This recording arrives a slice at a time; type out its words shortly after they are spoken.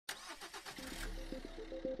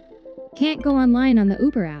can't go online on the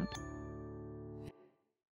Uber app.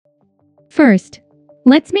 First,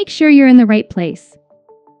 let's make sure you're in the right place.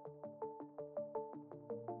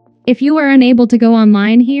 If you are unable to go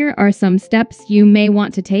online, here are some steps you may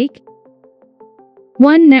want to take.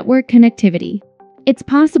 1. Network connectivity. It's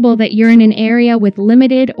possible that you're in an area with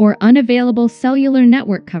limited or unavailable cellular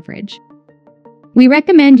network coverage. We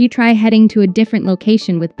recommend you try heading to a different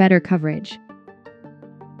location with better coverage.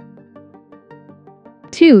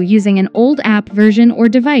 2. Using an old app version or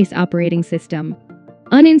device operating system.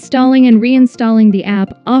 Uninstalling and reinstalling the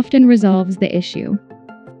app often resolves the issue.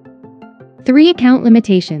 3. Account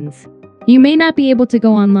limitations. You may not be able to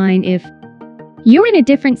go online if you're in a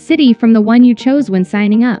different city from the one you chose when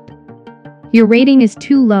signing up. Your rating is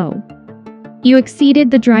too low. You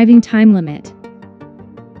exceeded the driving time limit.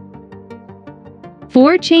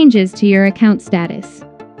 4. Changes to your account status.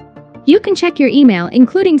 You can check your email,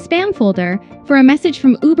 including spam folder, for a message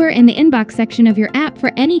from Uber in the inbox section of your app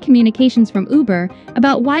for any communications from Uber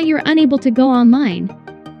about why you're unable to go online.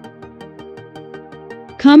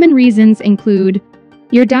 Common reasons include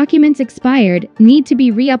your documents expired, need to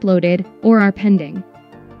be re-uploaded, or are pending.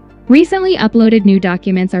 Recently uploaded new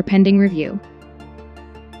documents are pending review.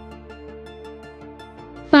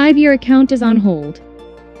 5. Your account is on hold.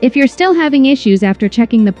 If you're still having issues after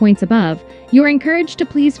checking the points above, you're encouraged to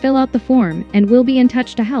please fill out the form and we'll be in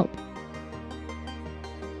touch to help.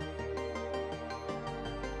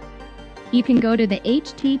 You can go to the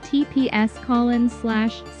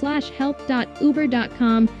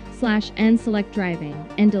https://help.uber.com/ and select driving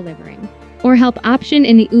and delivering, or help option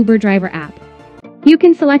in the Uber driver app. You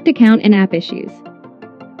can select account and app issues.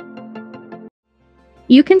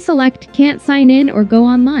 You can select can't sign in or go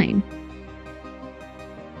online.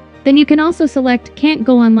 Then you can also select can't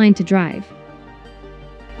go online to drive.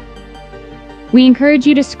 We encourage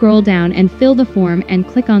you to scroll down and fill the form and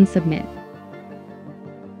click on submit.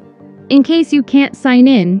 In case you can't sign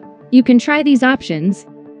in, you can try these options.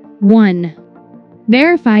 1.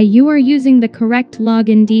 Verify you are using the correct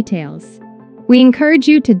login details. We encourage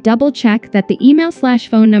you to double-check that the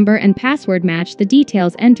email/phone number and password match the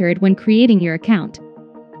details entered when creating your account.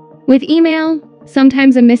 With email,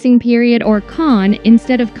 sometimes a missing period or con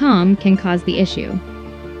instead of com can cause the issue.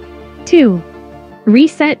 2.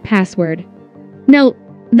 Reset password. Note,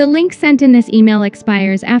 the link sent in this email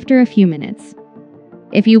expires after a few minutes.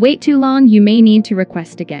 If you wait too long, you may need to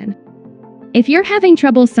request again. If you're having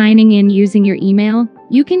trouble signing in using your email,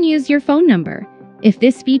 you can use your phone number. If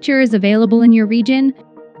this feature is available in your region,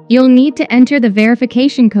 you'll need to enter the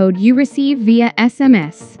verification code you receive via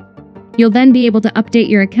SMS. You'll then be able to update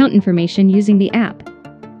your account information using the app.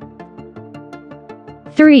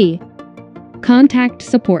 3. Contact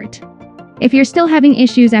support. If you're still having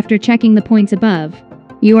issues after checking the points above,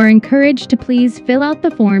 you are encouraged to please fill out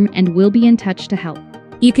the form and we'll be in touch to help.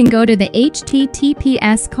 You can go to the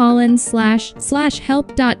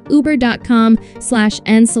https://help.uber.com/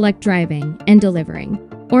 and select driving and delivering,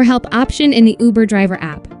 or help option in the Uber driver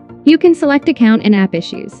app. You can select account and app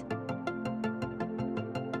issues.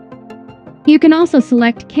 You can also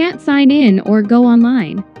select can't sign in or go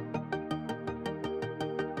online.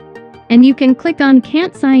 And you can click on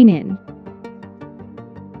can't sign in.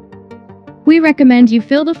 We recommend you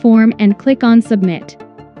fill the form and click on submit.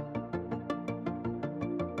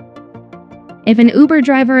 If an Uber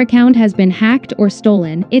driver account has been hacked or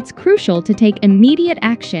stolen, it's crucial to take immediate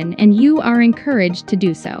action and you are encouraged to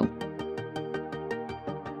do so.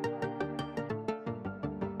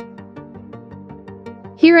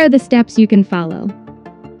 Here are the steps you can follow.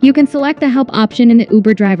 You can select the help option in the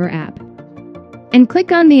Uber driver app and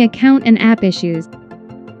click on the account and app issues.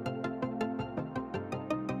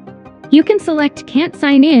 You can select can't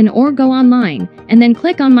sign in or go online and then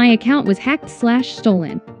click on my account was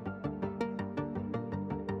hacked/stolen.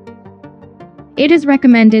 It is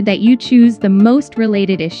recommended that you choose the most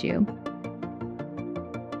related issue.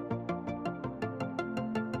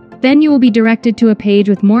 Then you will be directed to a page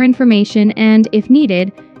with more information and, if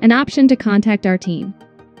needed, an option to contact our team.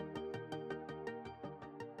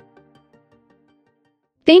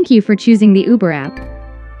 Thank you for choosing the Uber app.